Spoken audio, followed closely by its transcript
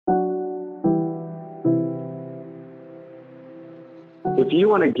if you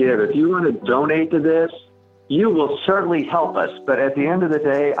want to give, if you want to donate to this, you will certainly help us. But at the end of the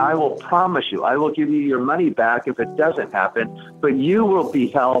day, I will promise you, I will give you your money back if it doesn't happen, but you will be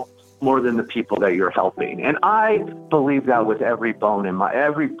helped more than the people that you're helping. And I believe that with every bone in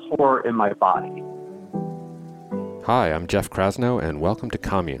every pore in my body. Hi, I'm Jeff Krasno, and welcome to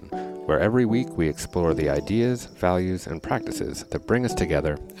Commune, where every week we explore the ideas, values, and practices that bring us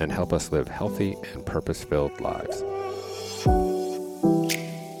together and help us live healthy and purpose-filled lives.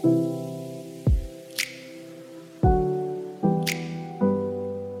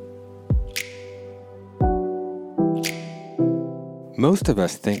 Most of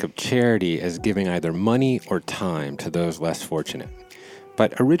us think of charity as giving either money or time to those less fortunate.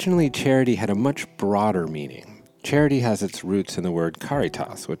 But originally, charity had a much broader meaning. Charity has its roots in the word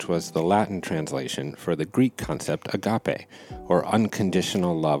caritas, which was the Latin translation for the Greek concept agape, or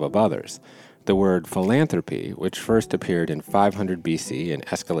unconditional love of others. The word philanthropy, which first appeared in 500 BC in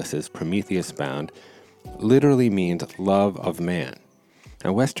Aeschylus's Prometheus Bound, literally means love of man.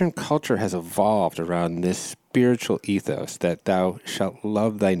 Now, Western culture has evolved around this spiritual ethos that thou shalt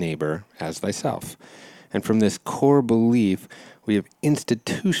love thy neighbor as thyself. And from this core belief, we have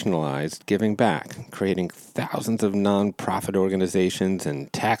institutionalized giving back, creating thousands of nonprofit organizations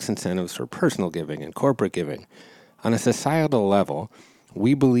and tax incentives for personal giving and corporate giving. On a societal level,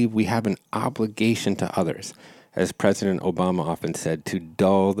 we believe we have an obligation to others, as President Obama often said, to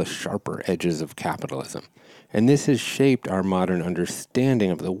dull the sharper edges of capitalism. And this has shaped our modern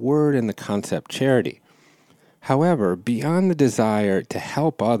understanding of the word and the concept charity. However, beyond the desire to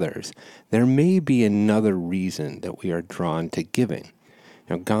help others, there may be another reason that we are drawn to giving.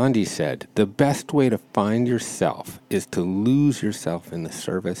 Now, Gandhi said, the best way to find yourself is to lose yourself in the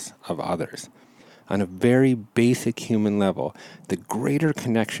service of others. On a very basic human level, the greater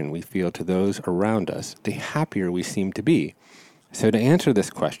connection we feel to those around us, the happier we seem to be. So to answer this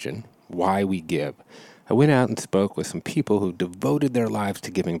question, why we give, I went out and spoke with some people who devoted their lives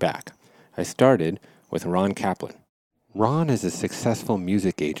to giving back. I started with Ron Kaplan. Ron is a successful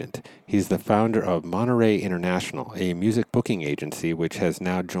music agent. He's the founder of Monterey International, a music booking agency which has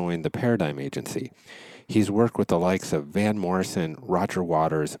now joined the Paradigm Agency. He's worked with the likes of Van Morrison, Roger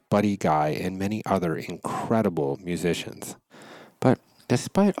Waters, Buddy Guy, and many other incredible musicians. But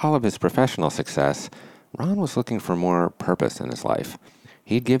despite all of his professional success, Ron was looking for more purpose in his life.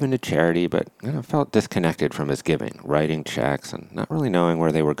 He'd given to charity, but felt disconnected from his giving, writing checks and not really knowing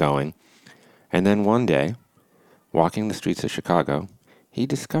where they were going. And then one day, walking the streets of Chicago, he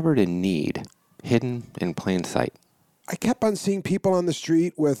discovered a need hidden in plain sight. I kept on seeing people on the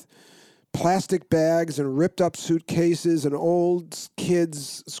street with plastic bags and ripped up suitcases and old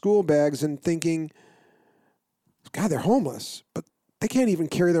kids' school bags and thinking, God, they're homeless, but they can't even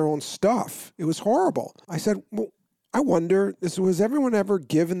carry their own stuff. It was horrible. I said, well, I wonder, was everyone ever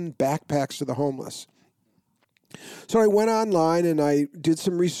given backpacks to the homeless? So I went online and I did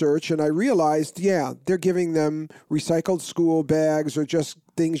some research and I realized, they're giving them recycled school bags or just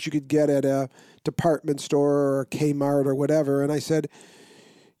things you could get at a department store or Kmart or whatever. And I said,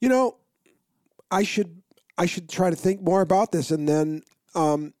 I should try to think more about this. And then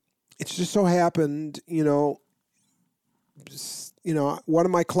it's just so happened, one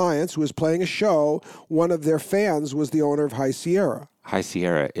of my clients who was playing a show, one of their fans was the owner of High Sierra. High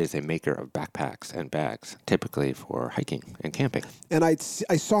Sierra is a maker of backpacks and bags, typically for hiking and camping. And I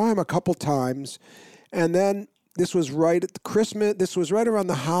saw him a couple times, and then this was right at Christmas. This was right around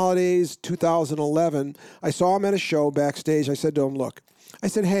the holidays, 2011. I saw him at a show backstage. I said to him, look, I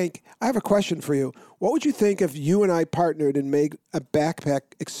said, Hank, I have a question for you. What would you think if you and I partnered and made a backpack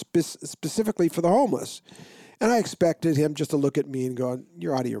specifically for the homeless? And I expected him just to look at me and go,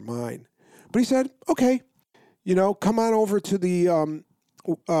 you're out of your mind. But he said, okay, come on over to the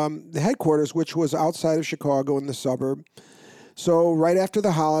headquarters, which was outside of Chicago in the suburb. So right after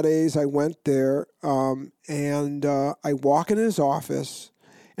the holidays, I went there and I walk in his office,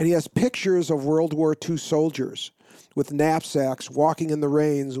 and he has pictures of World War II soldiers with knapsacks walking in the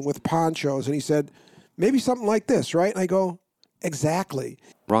rains and with ponchos. And he said, maybe something like this, right? And I go, exactly.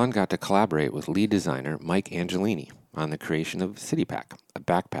 Ron got to collaborate with lead designer Mike Angelini on the creation of CityPack, a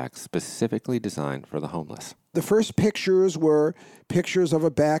backpack specifically designed for the homeless. The first pictures were pictures of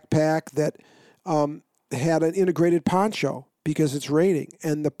a backpack that had an integrated poncho because it's raining,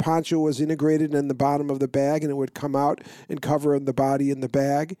 and the poncho was integrated in the bottom of the bag, and it would come out and cover the body in the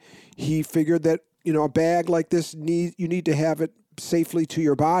bag. He figured that a bag like this you need to have it safely to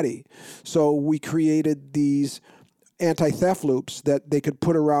your body. So we created these anti-theft loops that they could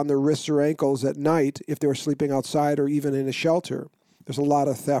put around their wrists or ankles at night if they were sleeping outside or even in a shelter. There's a lot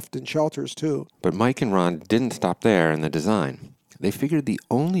of theft in shelters too. But Mike and Ron didn't stop there in the design. They figured the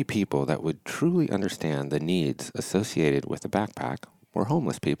only people that would truly understand the needs associated with the backpack were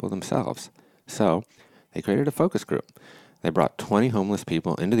homeless people themselves. So they created a focus group. They brought 20 homeless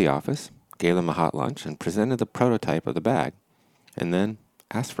people into the office, gave them a hot lunch, and presented the prototype of the bag, and then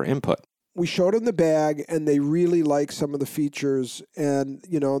asked for input. We showed them the bag, and they really liked some of the features, and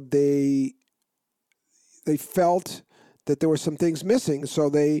they felt that there were some things missing. So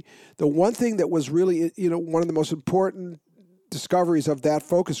the one thing that was really one of the most important discoveries of that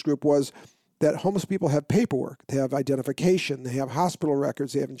focus group was that homeless people have paperwork. They have identification, they have hospital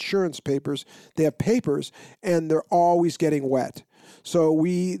records, they have insurance papers, they have papers, and they're always getting wet. So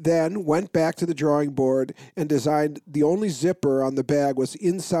we then went back to the drawing board and designed the only zipper on the bag was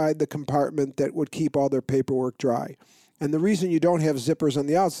inside the compartment that would keep all their paperwork dry. And the reason you don't have zippers on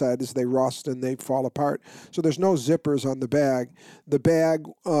the outside is they rust and they fall apart. So there's no zippers on the bag. The bag,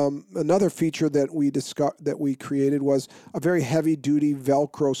 another feature that we created was a very heavy-duty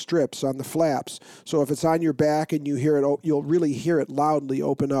Velcro strips on the flaps. So if it's on your back and you hear it, you'll really hear it loudly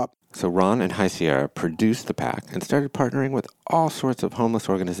open up. So Ron and High Sierra produced the pack and started partnering with all sorts of homeless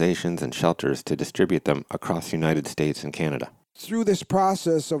organizations and shelters to distribute them across the United States and Canada. Through this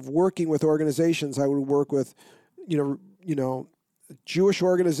process of working with organizations, I would work with, Jewish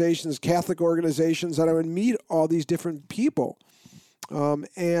organizations, Catholic organizations, and I would meet all these different people. One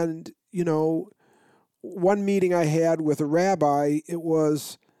meeting I had with a rabbi, it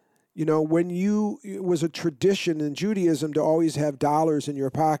was, it was a tradition in Judaism to always have dollars in your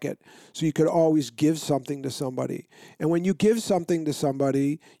pocket, so you could always give something to somebody. And when you give something to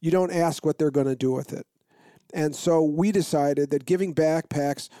somebody, you don't ask what they're going to do with it. And so we decided that giving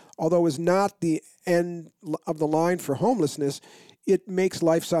backpacks, although is not the end of the line for homelessness, it makes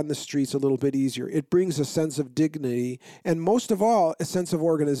life on the streets a little bit easier. It brings a sense of dignity and, most of all, a sense of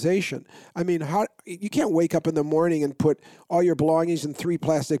organization. I mean, you can't wake up in the morning and put all your belongings in 3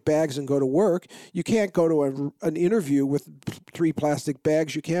 plastic bags and go to work. You can't go to an interview with 3 plastic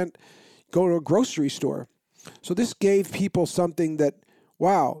bags. You can't go to a grocery store. So this gave people something that,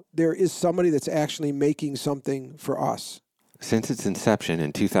 wow, there is somebody that's actually making something for us. Since its inception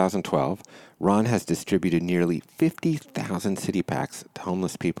in 2012, Ron has distributed nearly 50,000 city packs to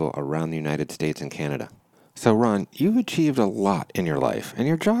homeless people around the United States and Canada. So Ron, you've achieved a lot in your life, and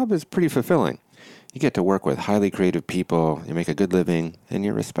your job is pretty fulfilling. You get to work with highly creative people, you make a good living, and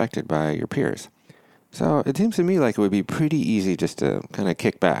you're respected by your peers. So it seems to me like it would be pretty easy just to kind of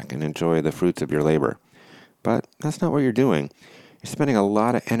kick back and enjoy the fruits of your labor. But that's not what you're doing. You're spending a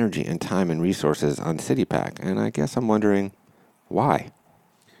lot of energy and time and resources on CityPack, and I guess I'm wondering, why?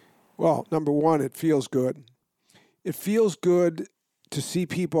 Well, number one, it feels good. It feels good to see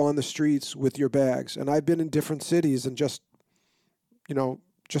people on the streets with your bags. And I've been in different cities and just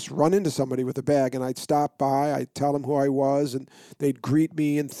run into somebody with a bag, and I'd stop by, I'd tell them who I was, and they'd greet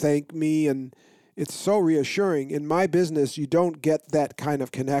me and thank me, and it's so reassuring. In my business, you don't get that kind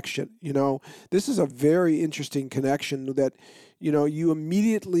of connection. This is a very interesting connection that, you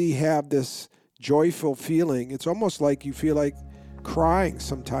immediately have this joyful feeling. It's almost like you feel like crying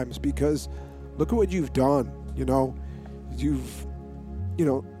sometimes because look at what you've done.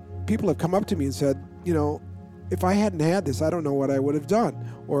 People have come up to me and said, if I hadn't had this, I don't know what I would have done.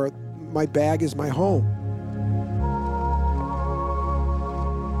 Or my bag is my home.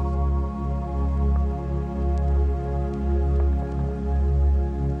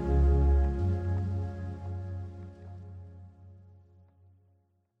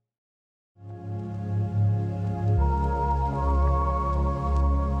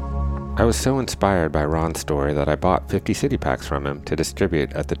 I was so inspired by Ron's story that I bought 50 city packs from him to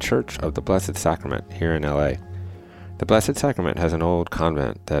distribute at the Church of the Blessed Sacrament here in LA. The Blessed Sacrament has an old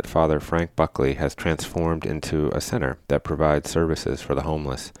convent that Father Frank Buckley has transformed into a center that provides services for the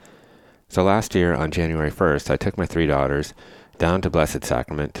homeless. So last year on January 1st, I took my 3 daughters down to Blessed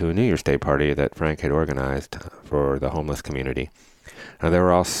Sacrament to a New Year's Day party that Frank had organized for the homeless community. Now, there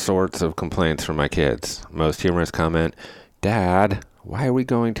were all sorts of complaints from my kids. Most humorous comment, "Dad, why are we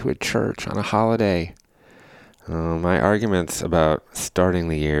going to a church on a holiday?" My arguments about starting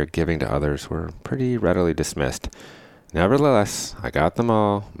the year giving to others were pretty readily dismissed. Nevertheless, I got them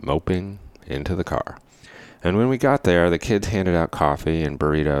all moping into the car. And when we got there, the kids handed out coffee and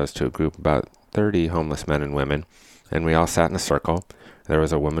burritos to a group of about 30 homeless men and women, and we all sat in a circle. There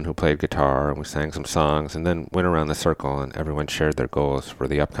was a woman who played guitar, and we sang some songs, and then went around the circle, and everyone shared their goals for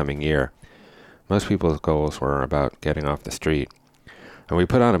the upcoming year. Most people's goals were about getting off the street. And we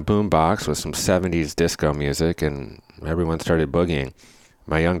put on a boom box with some 70s disco music, and everyone started boogieing.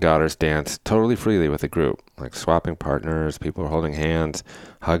 My young daughters danced totally freely with the group, like swapping partners, people were holding hands,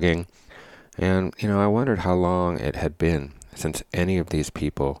 hugging. And, I wondered how long it had been since any of these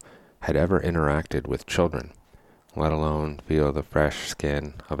people had ever interacted with children, let alone feel the fresh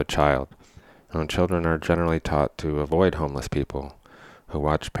skin of a child. Children are generally taught to avoid homeless people who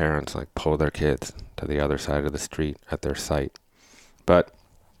watch parents pull their kids to the other side of the street at their sight. But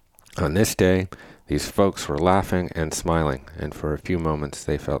on this day, these folks were laughing and smiling, and for a few moments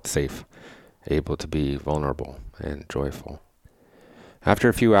they felt safe, able to be vulnerable and joyful. After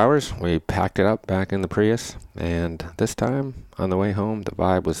a few hours, we packed it up back in the Prius, and this time, on the way home, the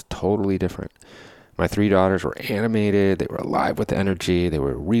vibe was totally different. My 3 daughters were animated, they were alive with energy, they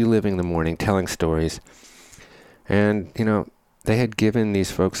were reliving the morning, telling stories, and, they had given these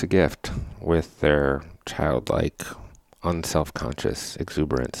folks a gift with their childlike, unself-conscious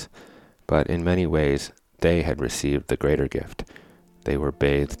exuberance, but in many ways, they had received the greater gift. They were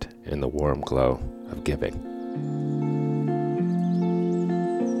bathed in the warm glow of giving.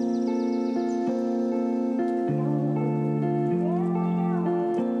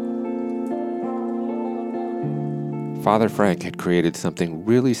 Father Frank had created something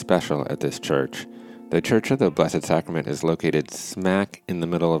really special at this church. The Church of the Blessed Sacrament is located smack in the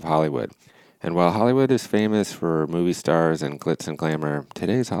middle of Hollywood. And while Hollywood is famous for movie stars and glitz and glamour,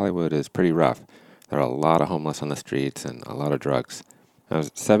 today's Hollywood is pretty rough. There are a lot of homeless on the streets and a lot of drugs. Now,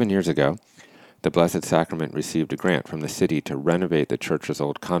 7 years ago, the Blessed Sacrament received a grant from the city to renovate the church's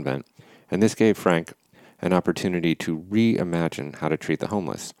old convent, and this gave Frank an opportunity to reimagine how to treat the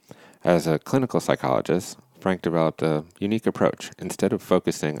homeless. As a clinical psychologist, Frank developed a unique approach. Instead of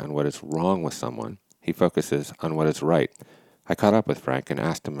focusing on what is wrong with someone, he focuses on what is right. I caught up with Frank and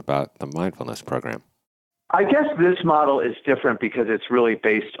asked him about the mindfulness program. I guess this model is different because it's really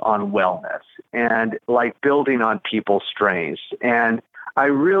based on wellness and building on people's strengths. And I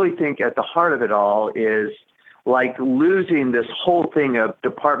really think at the heart of it all is losing this whole thing of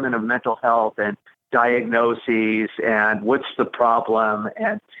Department of Mental Health and diagnoses and what's the problem.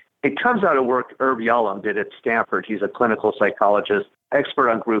 And it comes out of work Herb Yalom did at Stanford. He's a clinical psychologist, expert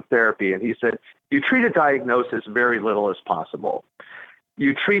on group therapy. And he said, you treat a diagnosis very little as possible.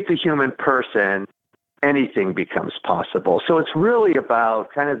 You treat the human person, anything becomes possible. So it's really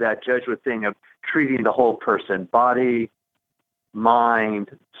about kind of that Jesuit thing of treating the whole person, body,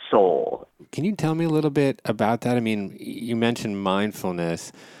 mind, soul. Can you tell me a little bit about that? I mean, you mentioned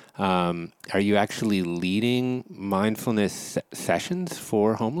mindfulness. Are you actually leading mindfulness sessions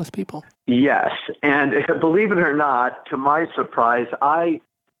for homeless people? Yes. And believe it or not, to my surprise,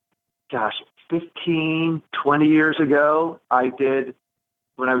 15, 20 years ago,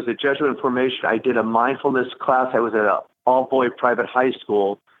 when I was at Jesuit in formation, I did a mindfulness class. I was at an all-boy private high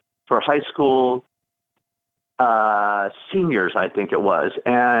school for high school seniors, I think it was.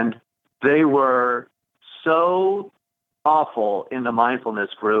 And they were so awful in the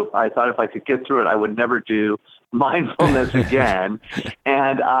mindfulness group. I thought if I could get through it, I would never do mindfulness again.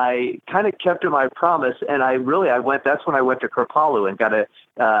 And I kind of kept to my promise. And that's when I went to Kripalu and got to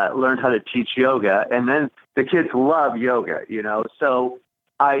learn how to teach yoga. And then the kids love yoga, So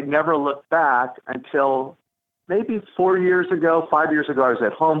I never looked back until maybe 5 years ago, I was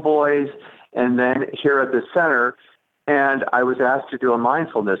at Homeboys and then here at the center. And I was asked to do a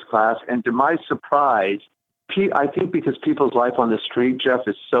mindfulness class. And to my surprise, I think because people's life on the street, Jeff,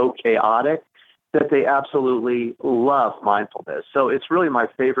 is so chaotic that they absolutely love mindfulness. So it's really my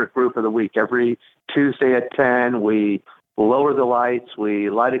favorite group of the week. Every Tuesday at 10, we lower the lights, we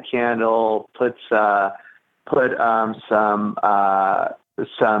light a candle, put some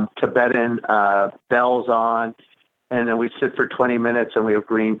Tibetan bells on, and then we sit for 20 minutes and we have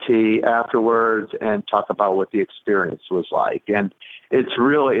green tea afterwards and talk about what the experience was like. And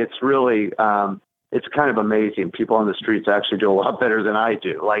it's kind of amazing. People on the streets actually do a lot better than I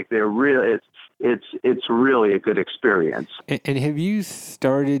do. They're really, it's really a good experience. And have you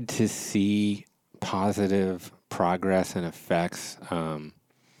started to see positive progress and effects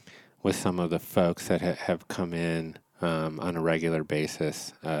with some of the folks that have come in on a regular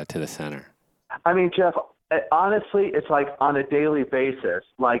basis to the center? I mean, Jeff, honestly, it's on a daily basis.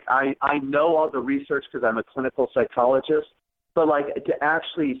 I know all the research because I'm a clinical psychologist, but to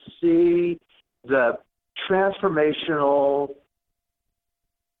actually see the transformational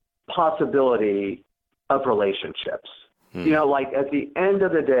possibility of relationships. At the end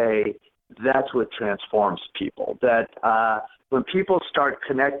of the day, that's what transforms people. That when people start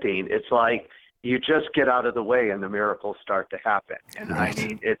connecting, it's you just get out of the way and the miracles start to happen. And right. I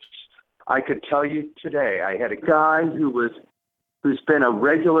mean, I could tell you today, I had a guy who's been a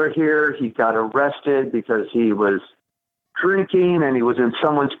regular here. He got arrested because he was drinking and he was in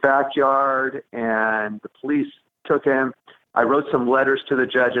someone's backyard and the police took him. I wrote some letters to the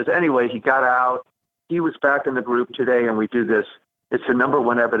judges. Anyway, he got out. he was back in the group today, and we do this. It's the number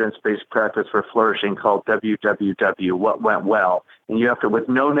one evidence-based practice for flourishing called WWW, What Went Well. And you have to, with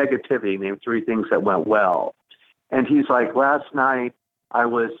no negativity, name 3 things that went well. And he's like, last night I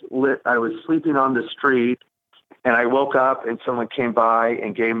was sleeping on the street, and I woke up and someone came by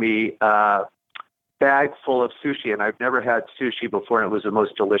and gave me a bag full of sushi. And I've never had sushi before, and it was the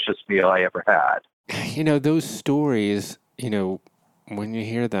most delicious meal I ever had. Those stories, when you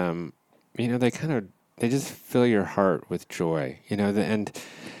hear them, they just fill your heart with joy, I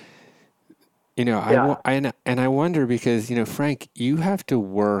wonder because, Frank, you have to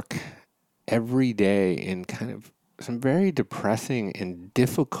work every day in kind of some very depressing and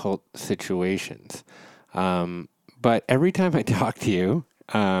difficult situations. But every time I talk to you,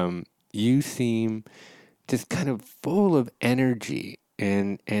 you seem just kind of full of energy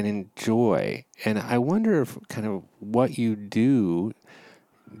and in joy. And I wonder if kind of what you do,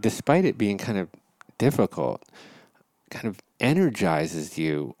 despite it being kind of difficult, kind of energizes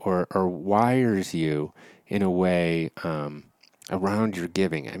you or wires you in a way around your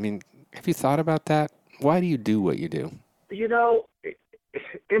giving. I mean, have you thought about that? Why do you do what you do?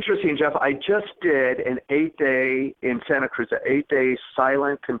 Interesting, Jeff. I just did an 8-day in Santa Cruz, an 8-day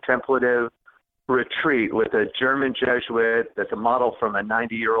silent contemplative retreat with a German Jesuit that's a model from a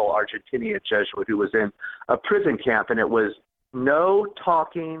 90-year-old Argentinian Jesuit who was in a prison camp. And it was no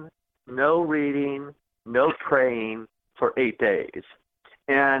talking, no reading, no praying for 8 days.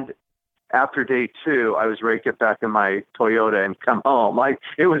 And after day 2, I was ready to get back in my Toyota and come home.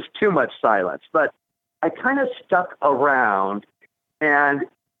 It was too much silence. But I kind of stuck around, and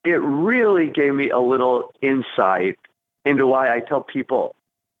it really gave me a little insight into why I tell people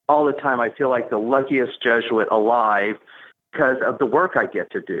all the time I feel like the luckiest Jesuit alive because of the work I get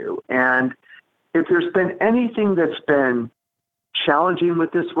to do. And if there's been anything that's been challenging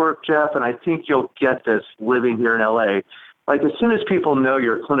with this work, Jeff, and I think you'll get this living here in LA, like as soon as people know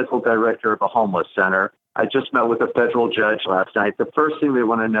you're a clinical director of a homeless center, I just met with a federal judge last night, the first thing they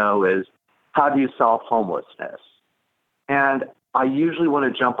want to know is, how do you solve homelessness? And I usually want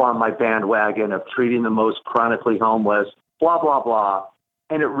to jump on my bandwagon of treating the most chronically homeless, blah, blah, blah.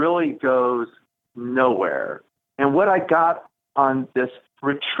 And it really goes nowhere. And what I got on this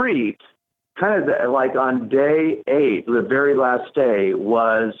retreat, kind of like on day 8, the very last day,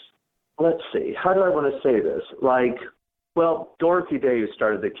 was, let's see, how do I want to say this? Dorothy Day, who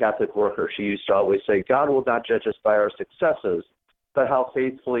started the Catholic Worker, she used to always say, God will not judge us by our successes, but how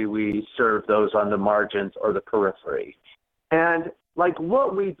faithfully we serve those on the margins or the periphery. And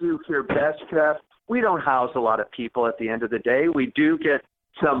what we do here best, Jeff, we don't house a lot of people at the end of the day. We do get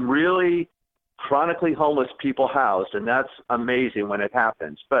some really chronically homeless people housed, and that's amazing when it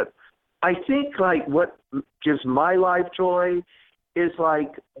happens. But I think what gives my life joy is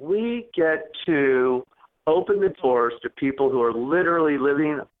we get to open the doors to people who are literally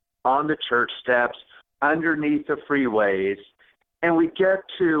living on the church steps, underneath the freeways, and we get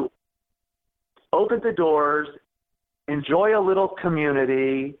to open the doors, enjoy a little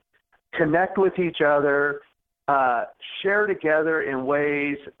community, connect with each other, share together in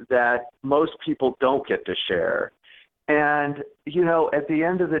ways that most people don't get to share. And, at the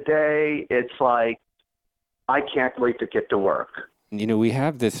end of the day, it's I can't wait to get to work. We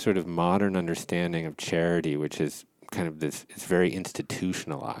have this sort of modern understanding of charity, which is kind of this, it's very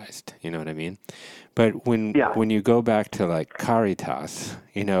institutionalized, you know what I mean? But when you go back to Caritas,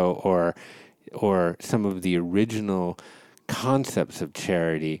 or some of the original concepts of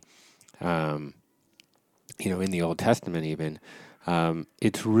charity, in the Old Testament even,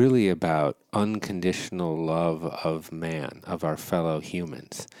 it's really about unconditional love of man, of our fellow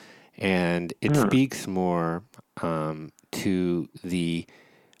humans. And it speaks more to the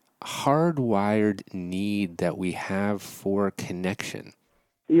hardwired need that we have for connection.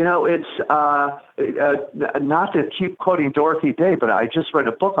 It's not to keep quoting Dorothy Day, but I just read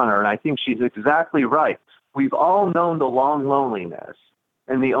a book on her, and I think she's exactly right. We've all known the long loneliness,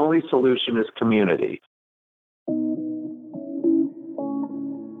 and the only solution is community.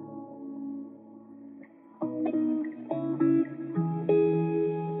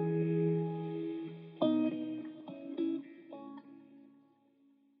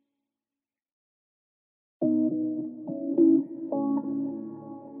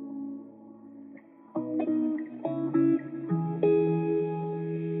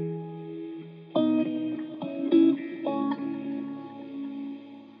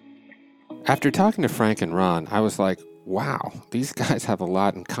 After talking to Frank and Ron, I was like, wow, these guys have a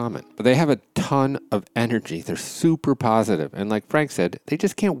lot in common. But they have a ton of energy. They're super positive. And like Frank said, they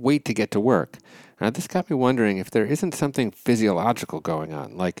just can't wait to get to work. Now, this got me wondering if there isn't something physiological going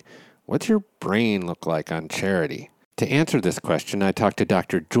on. what's your brain look like on charity? To answer this question, I talked to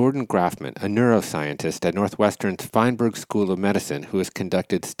Dr. Jordan Grafman, a neuroscientist at Northwestern's Feinberg School of Medicine who has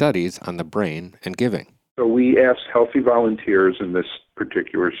conducted studies on the brain and giving. So we asked healthy volunteers in this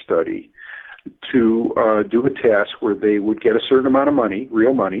particular study to do a task where they would get a certain amount of money,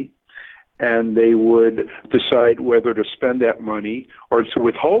 real money, and they would decide whether to spend that money or to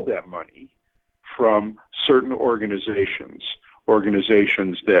withhold that money from certain organizations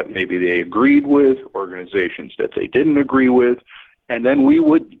that maybe they agreed with, organizations that they didn't agree with, and then we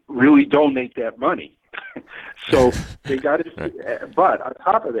would really donate that money. So they got it, but on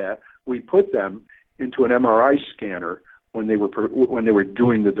top of that, we put them into an MRI scanner when they were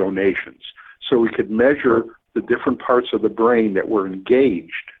doing the donations, so we could measure the different parts of the brain that were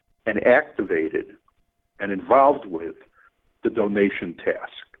engaged and activated and involved with the donation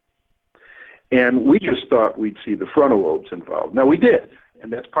task. And we just thought we'd see the frontal lobes involved. Now we did,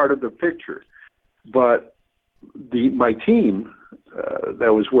 and that's part of the picture. But my team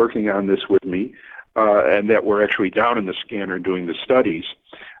that was working on this with me, and that were actually down in the scanner doing the studies,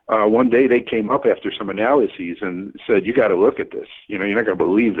 one day they came up after some analyses and said, "You got to look at this. You're not going to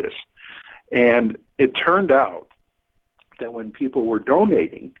believe this." And it turned out that when people were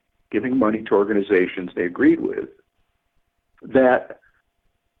donating, giving money to organizations they agreed with, that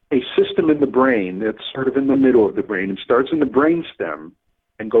a system in the brain that's sort of in the middle of the brain and starts in the brainstem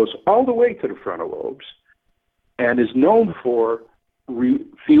and goes all the way to the frontal lobes and is known for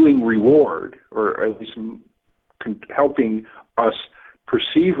feeling reward, or at least helping us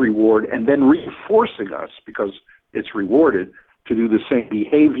perceive reward and then reinforcing us because it's rewarded to do the same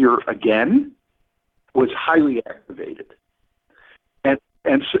behavior again, was highly activated.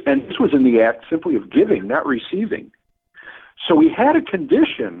 And this was in the act simply of giving, not receiving. So we had a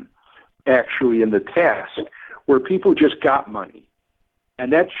condition, actually, in the task where people just got money.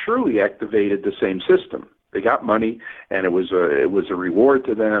 And that surely activated the same system. They got money, and it was a reward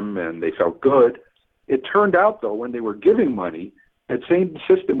to them, and they felt good. It turned out, though, when they were giving money, that same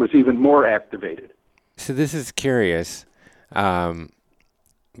system was even more activated. So this is curious,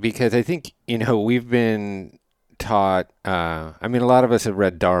 because I think, we've been taught, a lot of us have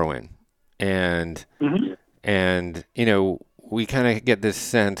read Darwin, and we kind of get this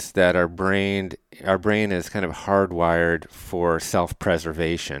sense that our brain is kind of hardwired for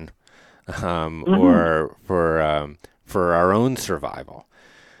self-preservation, or for our own survival.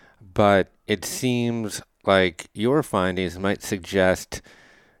 But it seems like your findings might suggest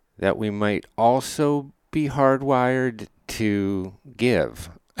that we might also be hardwired to give,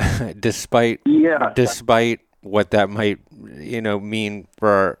 despite what that might mean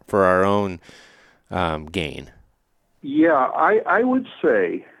for our own gain. Yeah, I would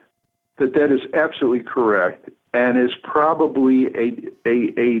say that is absolutely correct, and is probably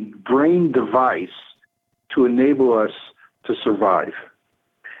a brain device to enable us to survive.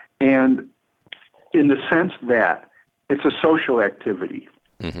 And in the sense that it's a social activity.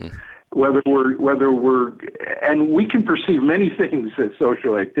 Mm-hmm. Whether we're, and we can perceive many things as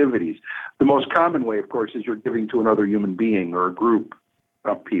social activities. The most common way, of course, is you're giving to another human being or a group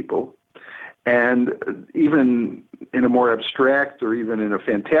of people. And even in a more abstract or even in a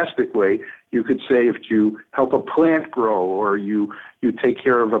fantastic way, you could say if you help a plant grow, or you take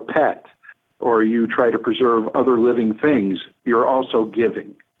care of a pet, or you try to preserve other living things, you're also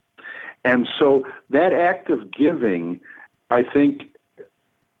giving. And so that act of giving, I think,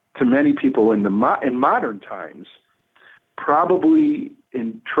 to many people in modern times, probably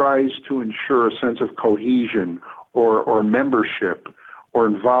tries to ensure a sense of cohesion or membership or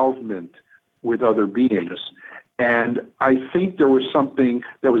involvement with other beings. And I think there was something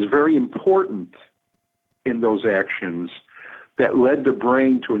that was very important in those actions that led the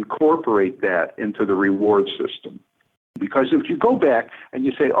brain to incorporate that into the reward system. Because if you go back and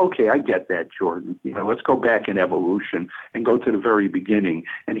you say, okay, I get that, Jordan, let's go back in evolution and go to the very beginning.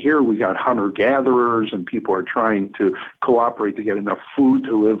 And here we got hunter-gatherers, and people are trying to cooperate to get enough food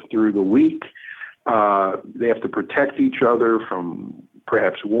to live through the week. They have to protect each other from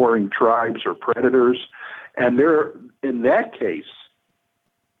perhaps warring tribes or predators. And in that case,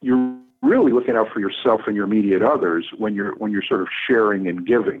 you're really looking out for yourself and your immediate others when you're sort of sharing and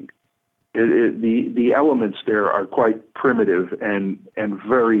giving. The elements there are quite primitive and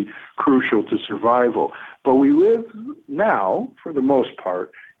very crucial to survival. But we live now, for the most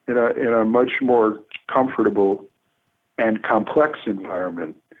part, in a much more comfortable and complex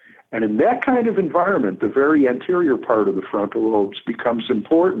environment. And in that kind of environment, the very anterior part of the frontal lobes becomes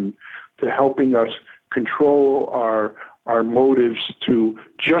important to helping us control our motives to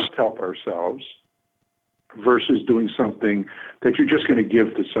just help ourselves, versus doing something that you're just going to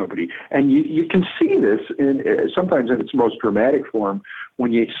give to somebody. And you can see this sometimes in its most dramatic form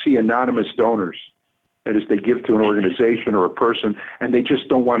when you see anonymous donors. That is, they give to an organization or a person, and they just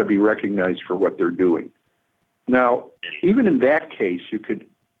don't want to be recognized for what they're doing. Now, even in that case, you could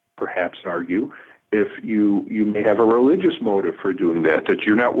perhaps argue if you may have a religious motive for doing that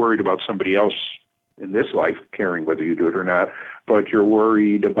you're not worried about somebody else in this life caring whether you do it or not, but you're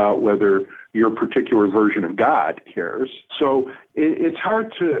worried about whether your particular version of God cares. So it's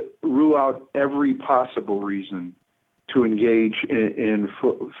hard to rule out every possible reason to engage in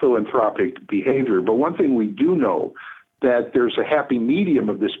philanthropic behavior. But one thing we do know, that there's a happy medium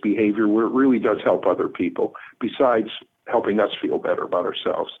of this behavior where it really does help other people, besides helping us feel better about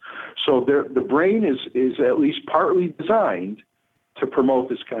ourselves. So the brain is at least partly designed to promote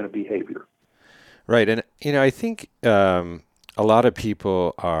this kind of behavior. Right. And, I think a lot of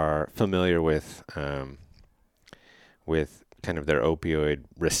people are familiar with kind of their opioid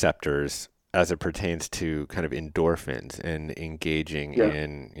receptors as it pertains to kind of endorphins and engaging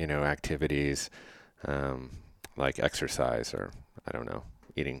in, activities like exercise or, I don't know,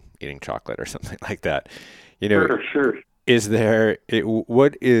 eating chocolate or something like that. Sure. Is there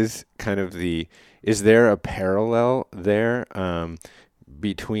a parallel there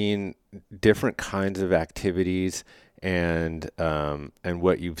between different kinds of activities and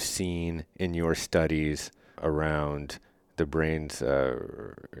what you've seen in your studies around the brain's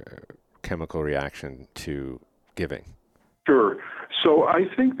chemical reaction to giving? Sure. So I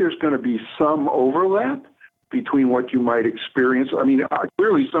think there's going to be some overlap between what you might experience. I mean,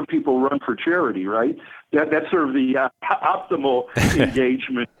 clearly some people run for charity, right? That's sort of the optimal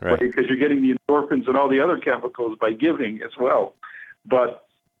engagement, right, because you're getting the endorphins and all the other chemicals by giving as well. But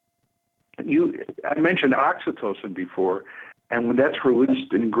I mentioned oxytocin before, and when that's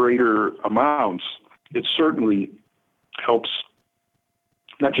released in greater amounts, it certainly helps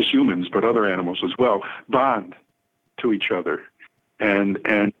not just humans, but other animals as well, bond to each other. And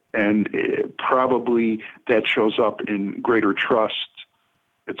probably that shows up in greater trust,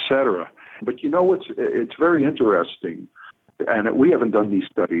 etc. But it's very interesting, and we haven't done these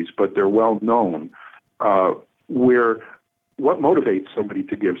studies, but they're well known, where what motivates somebody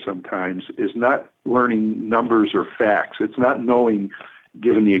to give sometimes is not learning numbers or facts. It's not knowing,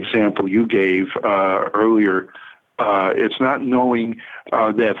 given the example you gave earlier, it's not knowing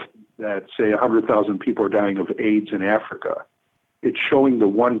that say 100,000 people are dying of AIDS in Africa. It's showing the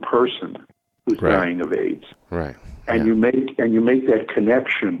one person who's dying of AIDS. Right. And you make that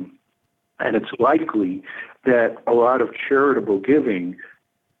connection, and it's likely that a lot of charitable giving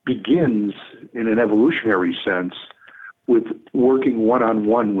begins in an evolutionary sense with working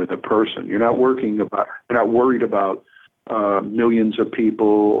one-on-one with a person. You're not worried about millions of people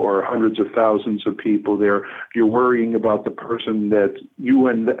or hundreds of thousands of people there. You're worrying about the person that you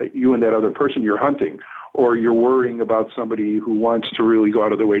and that other person you're hunting, or you're worrying about somebody who wants to really go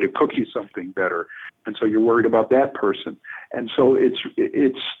out of their way to cook you something better. And so you're worried about that person. And so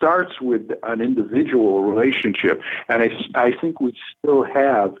it starts with an individual relationship. And I think we still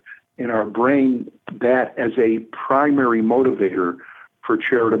have in our brain that as a primary motivator for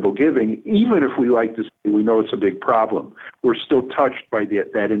charitable giving, even if we like to say we know it's a big problem. We're still touched by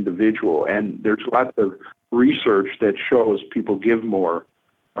that individual. And there's lots of research that shows people give more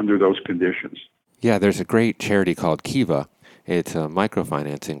under those conditions. Yeah, there's a great charity called Kiva. It's a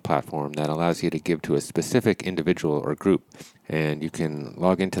microfinancing platform that allows you to give to a specific individual or group, and you can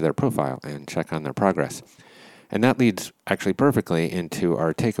log into their profile and check on their progress. And that leads actually perfectly into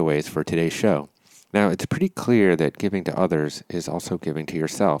our takeaways for today's show. Now, it's pretty clear that giving to others is also giving to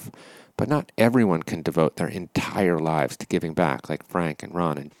yourself, but not everyone can devote their entire lives to giving back like Frank and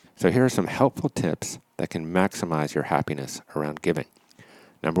Ron. And so here are some helpful tips that can maximize your happiness around giving.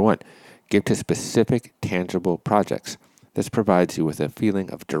 Number one, give to specific, tangible projects. This provides you with a feeling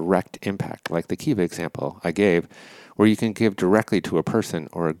of direct impact, like the Kiva example I gave, where you can give directly to a person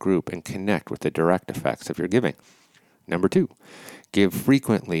or a group and connect with the direct effects of your giving. Number two, give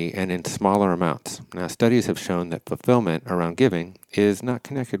frequently and in smaller amounts. Now, studies have shown that fulfillment around giving is not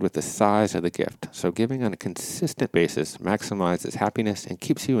connected with the size of the gift, so giving on a consistent basis maximizes happiness and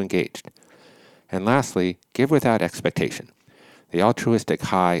keeps you engaged. And lastly, give without expectation. The altruistic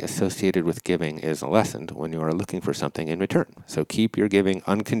high associated with giving is lessened when you are looking for something in return. So keep your giving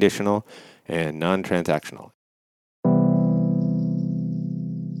unconditional and non-transactional.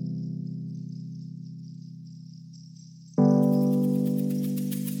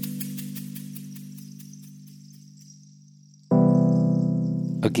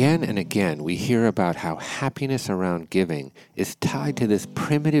 Again and again, we hear about how happiness around giving is tied to this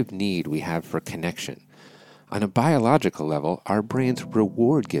primitive need we have for connection. On a biological level, our brains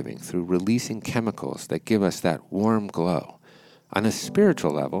reward giving through releasing chemicals that give us that warm glow. On a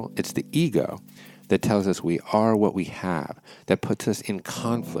spiritual level, it's the ego that tells us we are what we have, that puts us in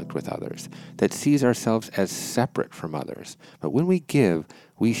conflict with others, that sees ourselves as separate from others. But when we give,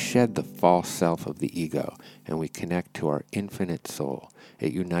 we shed the false self of the ego, and we connect to our infinite soul.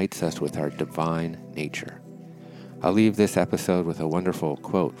 It unites us with our divine nature. I'll leave this episode with a wonderful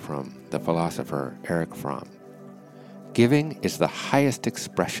quote from the philosopher Erich Fromm. Giving is the highest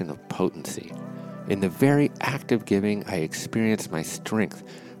expression of potency. In the very act of giving, I experience my strength,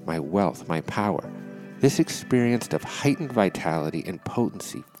 my wealth, my power. This experience of heightened vitality and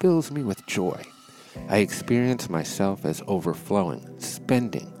potency fills me with joy. I experience myself as overflowing,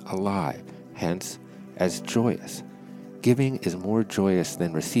 spending, alive, hence as joyous. Giving is more joyous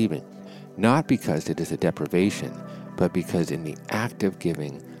than receiving, not because it is a deprivation, but because in the act of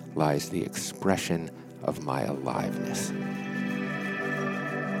giving lies the expression of my aliveness.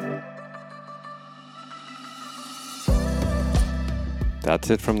 That's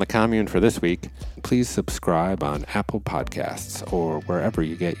it from the Commune for this week. Please subscribe on Apple Podcasts or wherever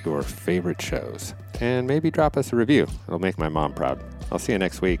you get your favorite shows. And maybe drop us a review. It'll make my mom proud. I'll see you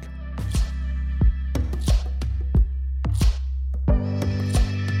next week.